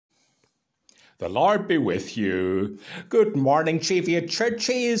The Lord be with you. Good morning, Cheviot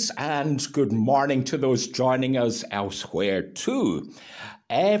churches, and good morning to those joining us elsewhere too.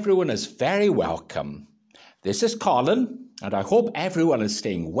 Everyone is very welcome. This is Colin, and I hope everyone is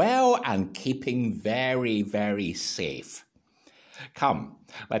staying well and keeping very, very safe. Come,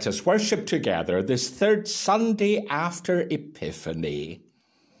 let us worship together this third Sunday after Epiphany.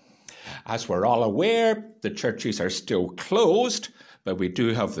 As we're all aware, the churches are still closed, but we do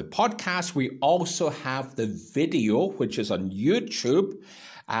have the podcast. We also have the video, which is on YouTube,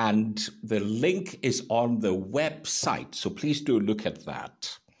 and the link is on the website. So please do look at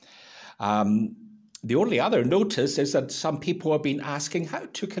that. The only other notice is that some people have been asking how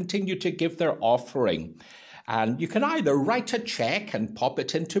to continue to give their offering. And you can either write a check and pop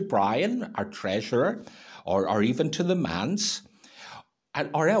it into Brian, our treasurer, or even to the manse.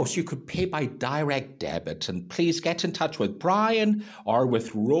 Or else you could pay by direct debit, and please get in touch with Brian or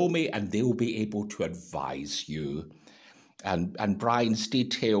with Romy and they'll be able to advise you. And Brian's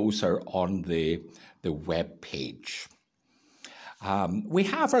details are on the web page. We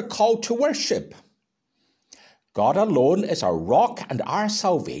have our call to worship. God alone is our rock and our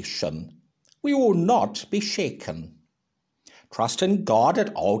salvation. We will not be shaken. Trust in God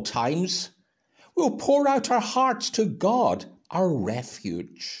at all times. We'll pour out our hearts to God, our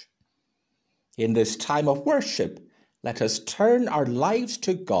refuge. In this time of worship, let us turn our lives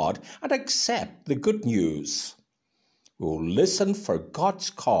to God and accept the good news. We will listen for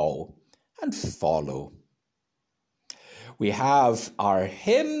God's call and follow. We have our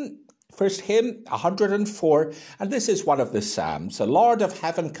hymn, first hymn, 104, and this is one of the Psalms, the Lord of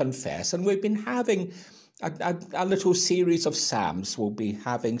Heaven confess, and we've been having a little series of Psalms. We'll be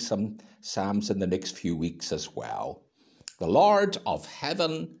having some Psalms in the next few weeks as well. The Lord of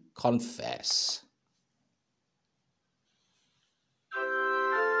Heaven confess.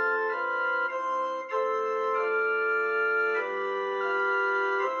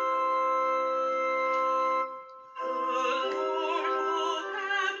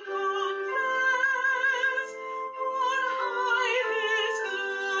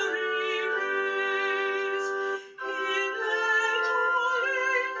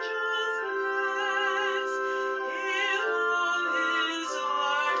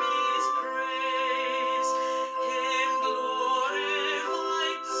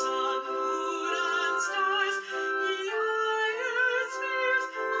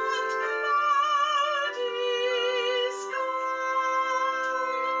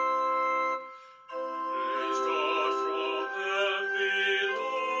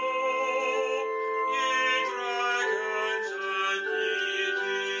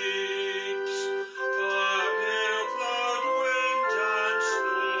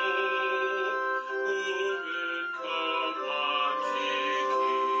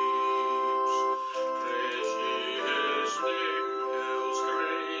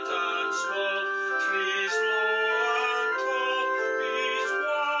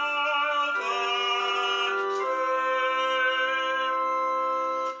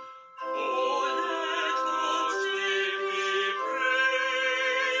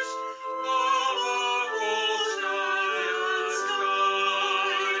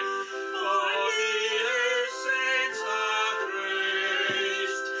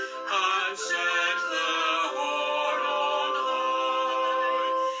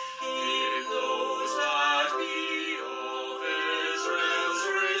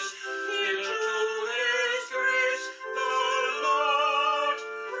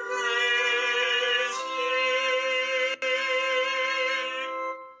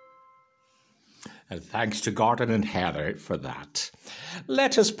 And thanks to Gordon and Heather for that.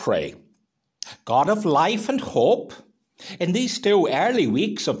 Let us pray. God of life and hope, in these still early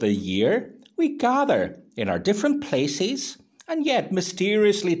weeks of the year, we gather in our different places and yet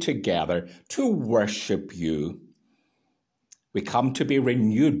mysteriously together to worship you. We come to be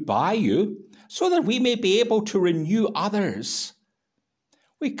renewed by you so that we may be able to renew others.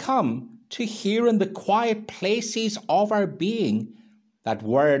 We come to hear in the quiet places of our being that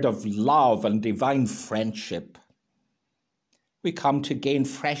word of love and divine friendship. We come to gain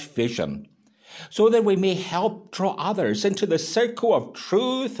fresh vision so that we may help draw others into the circle of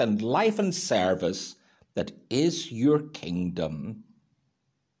truth and life and service that is your kingdom.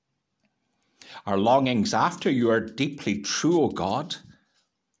 Our longings after you are deeply true, O God,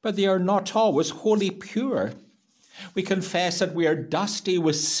 but they are not always wholly pure. We confess that we are dusty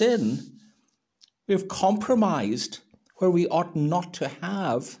with sin. We have compromised where we ought not to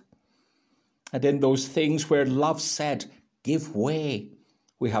have. And in those things where love said, give way,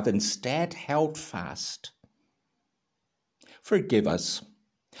 we have instead held fast. Forgive us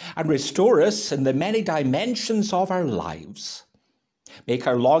and restore us in the many dimensions of our lives. Make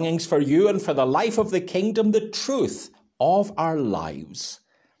our longings for you and for the life of the kingdom the truth of our lives.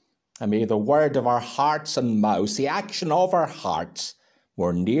 And may the word of our hearts and mouths, the action of our hearts,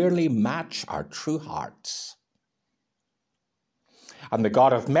 more nearly match our true hearts. And the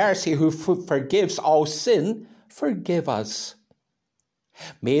God of mercy, who forgives all sin, forgive us.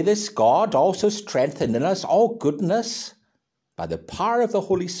 May this God also strengthen in us all goodness by the power of the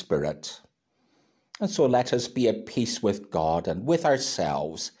Holy Spirit. And so let us be at peace with God and with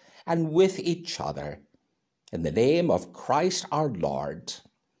ourselves and with each other. In the name of Christ our Lord.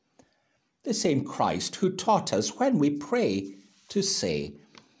 The same Christ who taught us when we pray to say,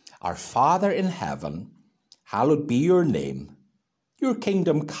 Our Father in heaven, hallowed be your name. Your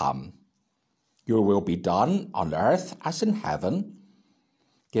kingdom come. Your will be done on earth as in heaven.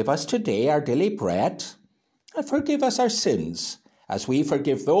 Give us today our daily bread, and forgive us our sins, as we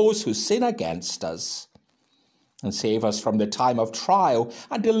forgive those who sin against us. And save us from the time of trial,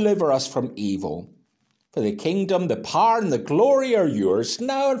 and deliver us from evil. For the kingdom, the power, and the glory are yours,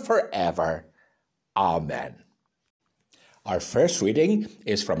 now and forever. Amen. Our first reading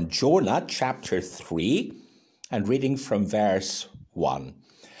is from Jonah chapter 3, and reading from verse 1.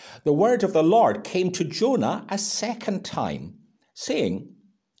 The word of the Lord came to Jonah a second time, saying,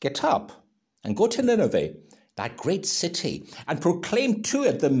 Get up and go to Nineveh, that great city, and proclaim to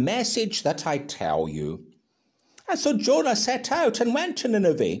it the message that I tell you. And so Jonah set out and went to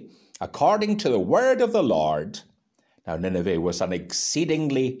Nineveh, according to the word of the Lord. Now Nineveh was an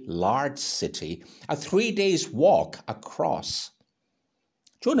exceedingly large city, a 3 days' walk across.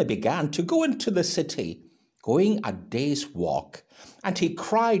 Jonah began to go into the city, going a day's walk, and he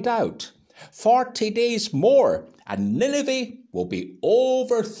cried out, 40 days more, and Nineveh will be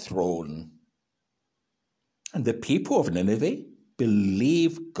overthrown. And the people of Nineveh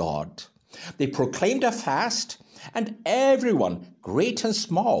believed God. They proclaimed a fast, and everyone, great and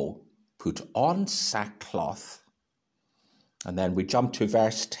small, put on sackcloth. And then we jump to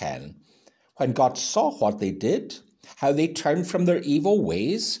verse 10. When God saw what they did, how they turned from their evil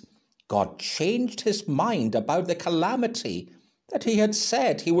ways, God changed his mind about the calamity that he had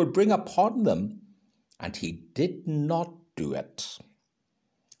said he would bring upon them, and he did not do it.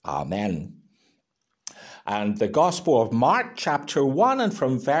 Amen. And the Gospel of Mark, chapter 1, and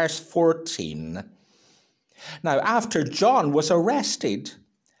from verse 14. Now, after John was arrested,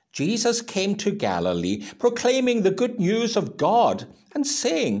 Jesus came to Galilee, proclaiming the good news of God, and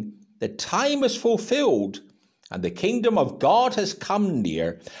saying, The time is fulfilled, and the kingdom of God has come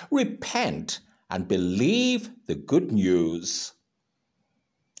near. Repent and believe the good news.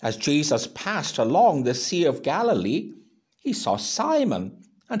 As Jesus passed along the Sea of Galilee, he saw Simon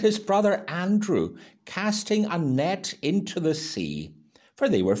and his brother Andrew casting a net into the sea, for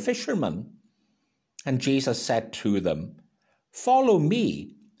they were fishermen. And Jesus said to them, Follow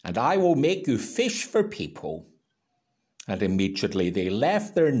me, and I will make you fish for people. And immediately they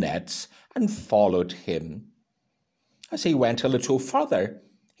left their nets and followed him. As he went a little further,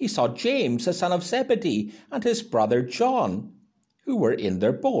 he saw James, the son of Zebedee, and his brother John, who were in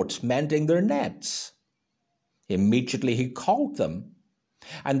their boat mending their nets. Immediately he called them,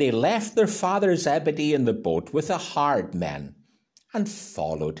 and they left their father Zebedee in the boat with the hired men and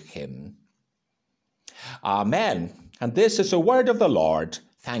followed him. Amen. And this is the word of the Lord.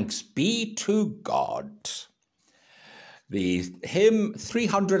 Thanks be to God. The hymn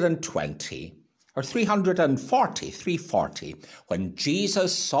 320, or 340, When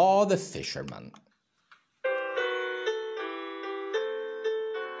Jesus Saw the Fisherman.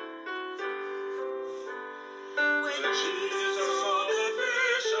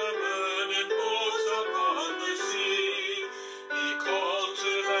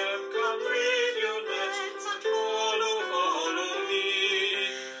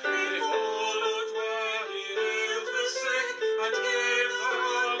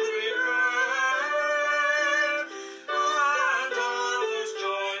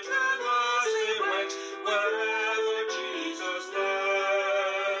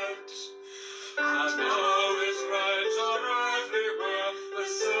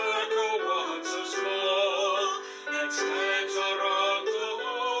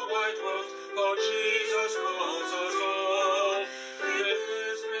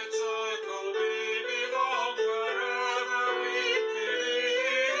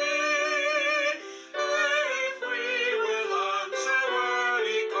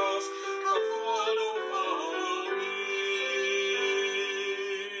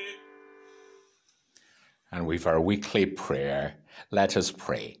 And we've our weekly prayer. Let us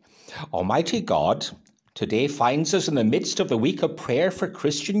pray. Almighty God, today finds us in the midst of the week of prayer for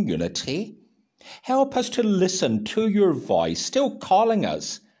Christian unity. Help us to listen to your voice, still calling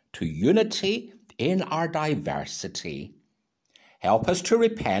us to unity in our diversity. Help us to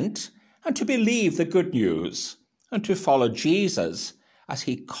repent and to believe the good news and to follow Jesus as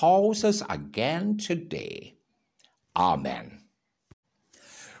he calls us again today. Amen.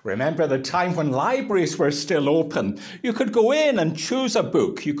 Remember the time when libraries were still open. You could go in and choose a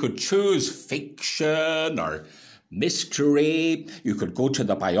book. You could choose fiction or mystery. You could go to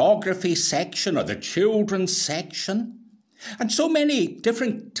the biography section or the children's section. And so many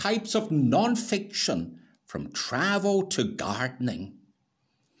different types of non-fiction, from travel to gardening.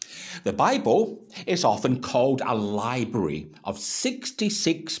 The Bible is often called a library of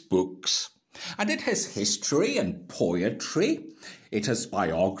 66 books. And it has history and poetry. It has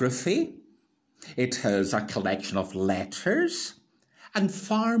biography. It has a collection of letters and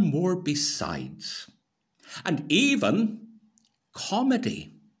far more besides. And even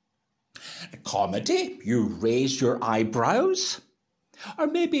comedy. Comedy, you raise your eyebrows. Or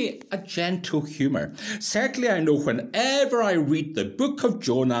maybe a gentle humour. Certainly I know whenever I read the book of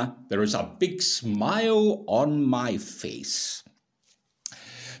Jonah, there is a big smile on my face.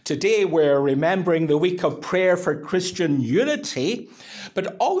 Today we're remembering the week of prayer for Christian unity,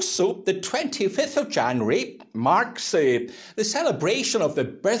 but also the 25th of January marks the celebration of the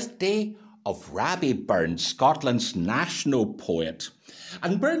birthday of Rabbie Burns, Scotland's national poet.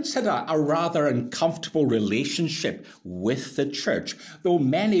 And Burns had a rather uncomfortable relationship with the church, though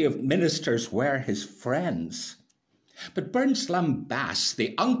many of ministers were his friends. But Burns lambasted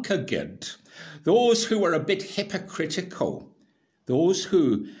the Uncagid, those who were a bit hypocritical, those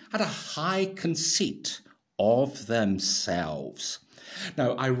who had a high conceit of themselves.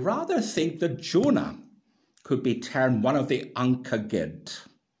 Now, I rather think that Jonah could be termed one of the Uncagid.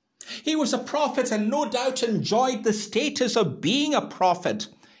 He was a prophet and no doubt enjoyed the status of being a prophet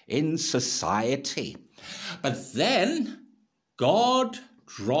in society. But then God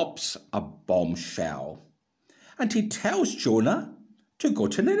drops a bombshell and he tells Jonah to go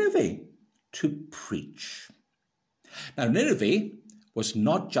to Nineveh to preach. Now, Nineveh was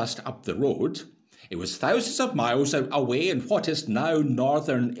not just up the road. It was thousands of miles away in what is now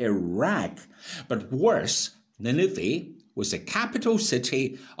northern Iraq. But worse, Nineveh was the capital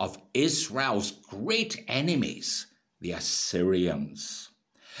city of Israel's great enemies, the Assyrians.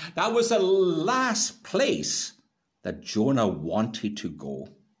 That was the last place that Jonah wanted to go.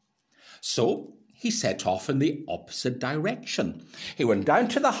 So he set off in the opposite direction. He went down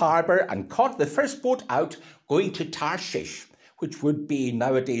to the harbour and caught the first boat out going to Tarshish, which would be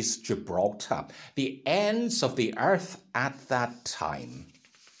nowadays Gibraltar, the ends of the earth at that time.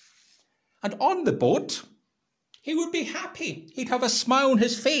 And on the boat, he would be happy. He'd have a smile on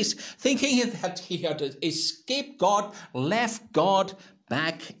his face, thinking that he had escaped God, left God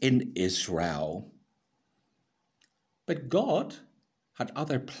back in Israel. But God had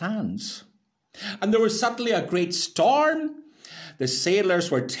other plans. And there was suddenly a great storm. The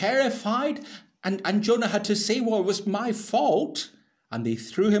sailors were terrified, and Jonah had to say, well, it was my fault. And they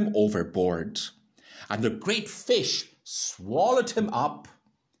threw him overboard. And the great fish swallowed him up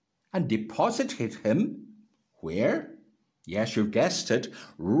and deposited him where? Yes, you've guessed it,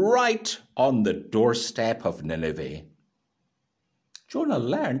 right on the doorstep of Nineveh. Jonah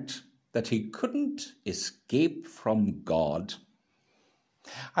learnt that he couldn't escape from God.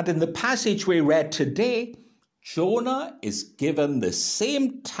 And in the passage we read today, Jonah is given the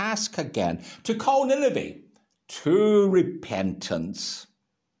same task again, to call Nineveh to repentance.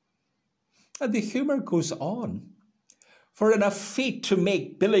 And the humour goes on. For in a feat to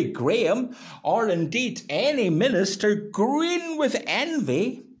make Billy Graham, or indeed any minister, grin with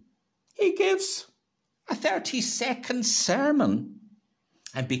envy, he gives a 30-second sermon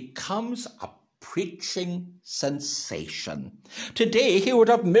and becomes a preaching sensation. Today, he would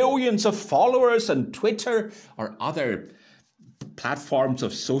have millions of followers on Twitter or other platforms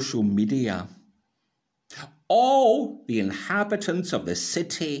of social media. All the inhabitants of the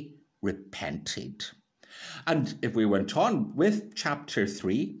city repented. And if we went on with chapter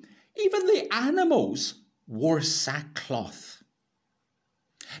 3, even the animals wore sackcloth.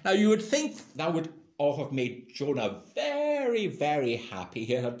 Now you would think that would all have made Jonah very, very happy.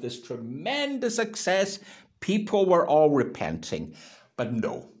 He had this tremendous success. People were all repenting. But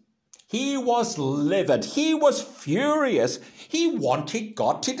no, he was livid. He was furious. He wanted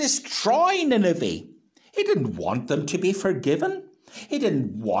God to destroy Nineveh. He didn't want them to be forgiven. He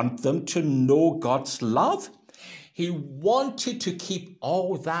didn't want them to know God's love. He wanted to keep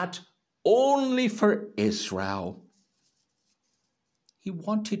all that only for Israel. He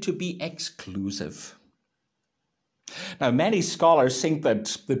wanted to be exclusive. Now, many scholars think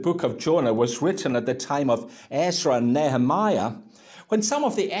that the book of Jonah was written at the time of Ezra and Nehemiah, when some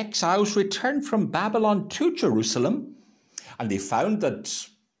of the exiles returned from Babylon to Jerusalem, and they found that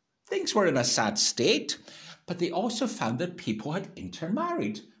things were in a sad state, but they also found that people had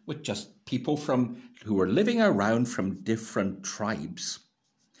intermarried with just people who were living around from different tribes.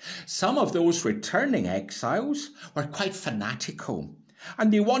 Some of those returning exiles were quite fanatical,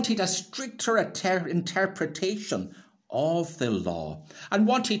 and they wanted a stricter interpretation of the law and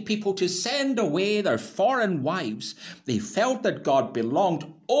wanted people to send away their foreign wives. They felt that God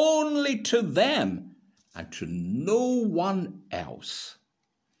belonged only to them and to no one else.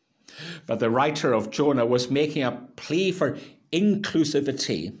 But the writer of Jonah was making a plea for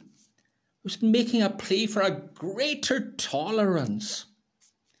inclusivity, was making a plea for a greater tolerance.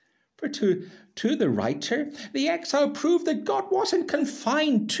 For to the writer, the exile proved that God wasn't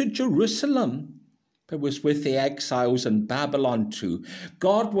confined to Jerusalem, but was with the exiles in Babylon too.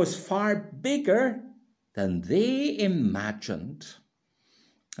 God was far bigger than they imagined.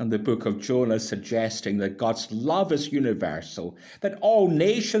 And the book of Jonah is suggesting that God's love is universal, that all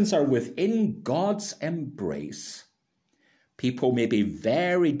nations are within God's embrace. People may be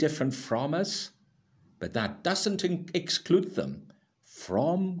very different from us, but that doesn't exclude them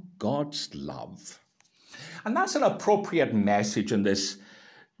from God's love. And that's an appropriate message in this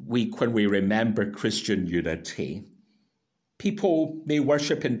week when we remember Christian unity. People may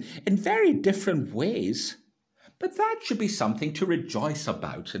worship in very different ways, but that should be something to rejoice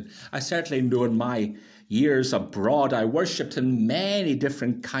about. And I certainly know in my years abroad, I worshipped in many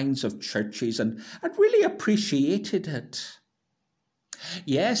different kinds of churches and really appreciated it.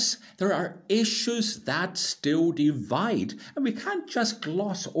 Yes, there are issues that still divide, and we can't just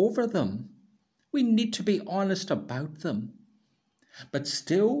gloss over them. We need to be honest about them. But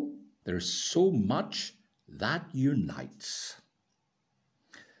still, there's so much that unites.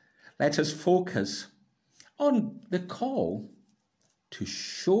 Let us focus on the call to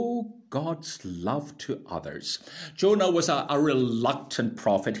show God's love to others. Jonah was a reluctant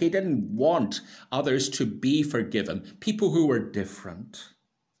prophet. He didn't want others to be forgiven, people who were different.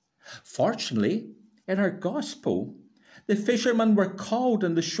 Fortunately, in our gospel, the fishermen were called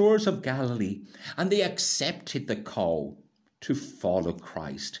on the shores of Galilee, and they accepted the call to follow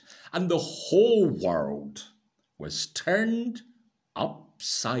Christ. And the whole world was turned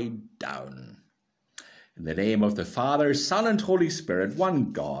upside down. In the name of the Father, Son, and Holy Spirit,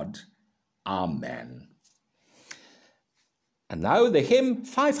 one God. Amen. And now the hymn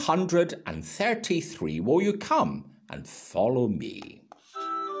 533, Will You Come and Follow Me?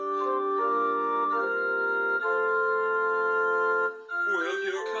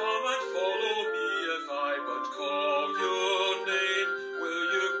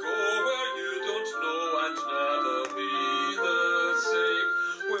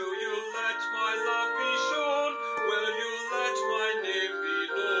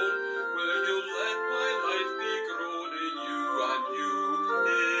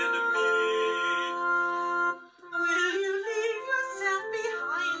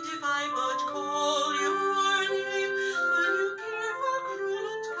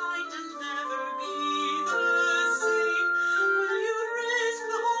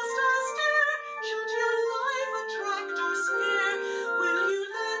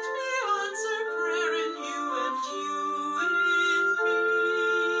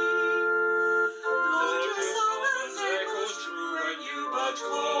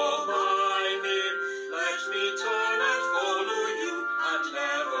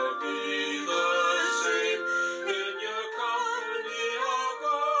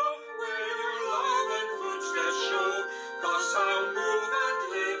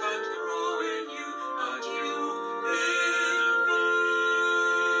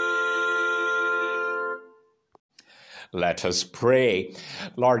 Let us pray.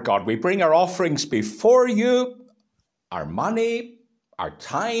 Lord God, we bring our offerings before you, our money, our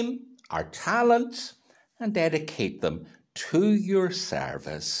time, our talents, and dedicate them to your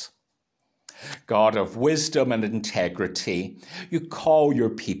service. God of wisdom and integrity, you call your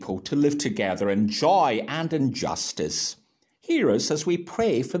people to live together in joy and in justice. Hear us as we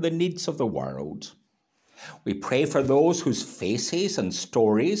pray for the needs of the world. We pray for those whose faces and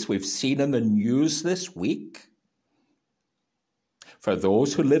stories we've seen in the news this week. For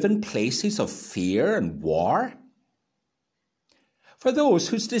those who live in places of fear and war. For those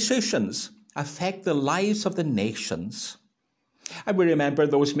whose decisions affect the lives of the nations. And we remember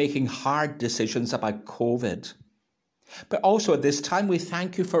those making hard decisions about COVID. But also at this time, we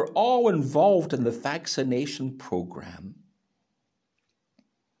thank you for all involved in the vaccination program.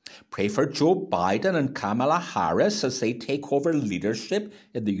 Pray for Joe Biden and Kamala Harris as they take over leadership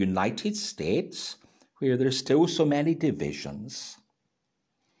in the United States, where there's still so many divisions.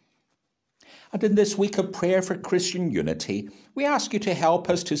 And in this week of prayer for Christian unity, we ask you to help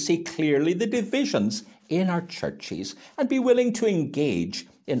us to see clearly the divisions in our churches and be willing to engage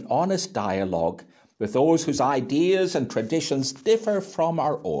in honest dialogue with those whose ideas and traditions differ from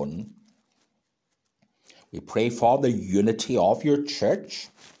our own. We pray for the unity of your church.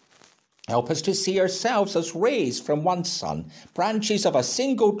 Help us to see ourselves as rays from one sun, branches of a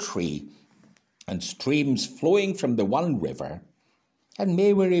single tree, and streams flowing from the one river. And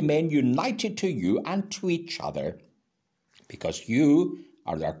may we remain united to you and to each other, because you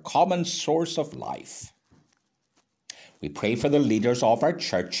are our common source of life. We pray for the leaders of our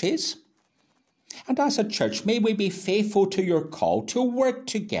churches. And as a church, may we be faithful to your call to work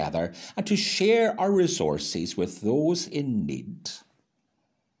together and to share our resources with those in need.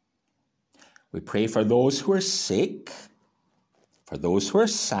 We pray for those who are sick, for those who are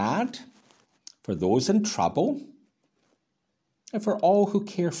sad, for those in trouble, and for all who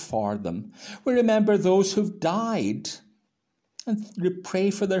care for them. We remember those who've died and we pray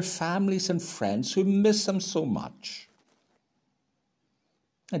for their families and friends who miss them so much.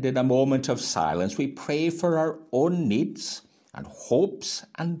 And in a moment of silence, we pray for our own needs and hopes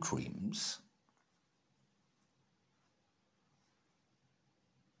and dreams.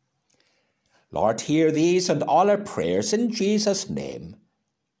 Lord, hear these and all our prayers in Jesus' name.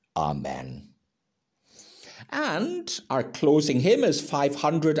 Amen. And our closing hymn is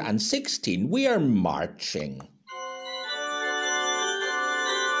 516. We are marching.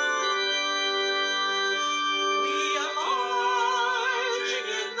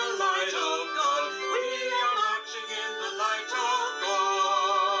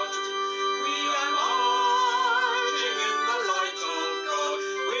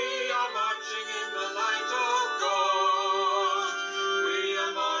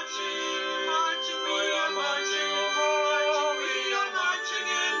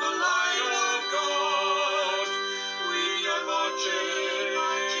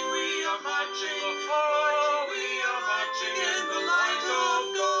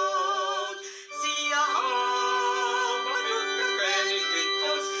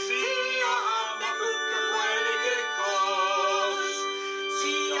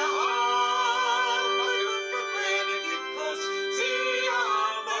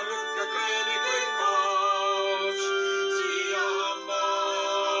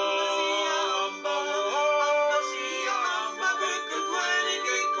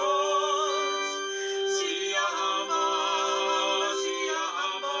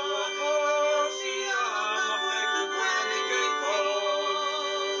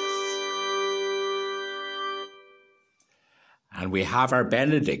 And we have our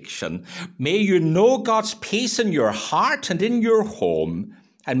benediction. May you know God's peace in your heart and in your home,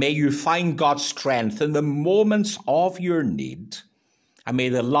 and may you find God's strength in the moments of your need. And may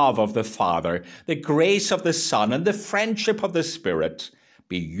the love of the Father, the grace of the Son, and the friendship of the Spirit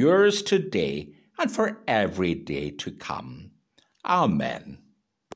be yours today and for every day to come. Amen.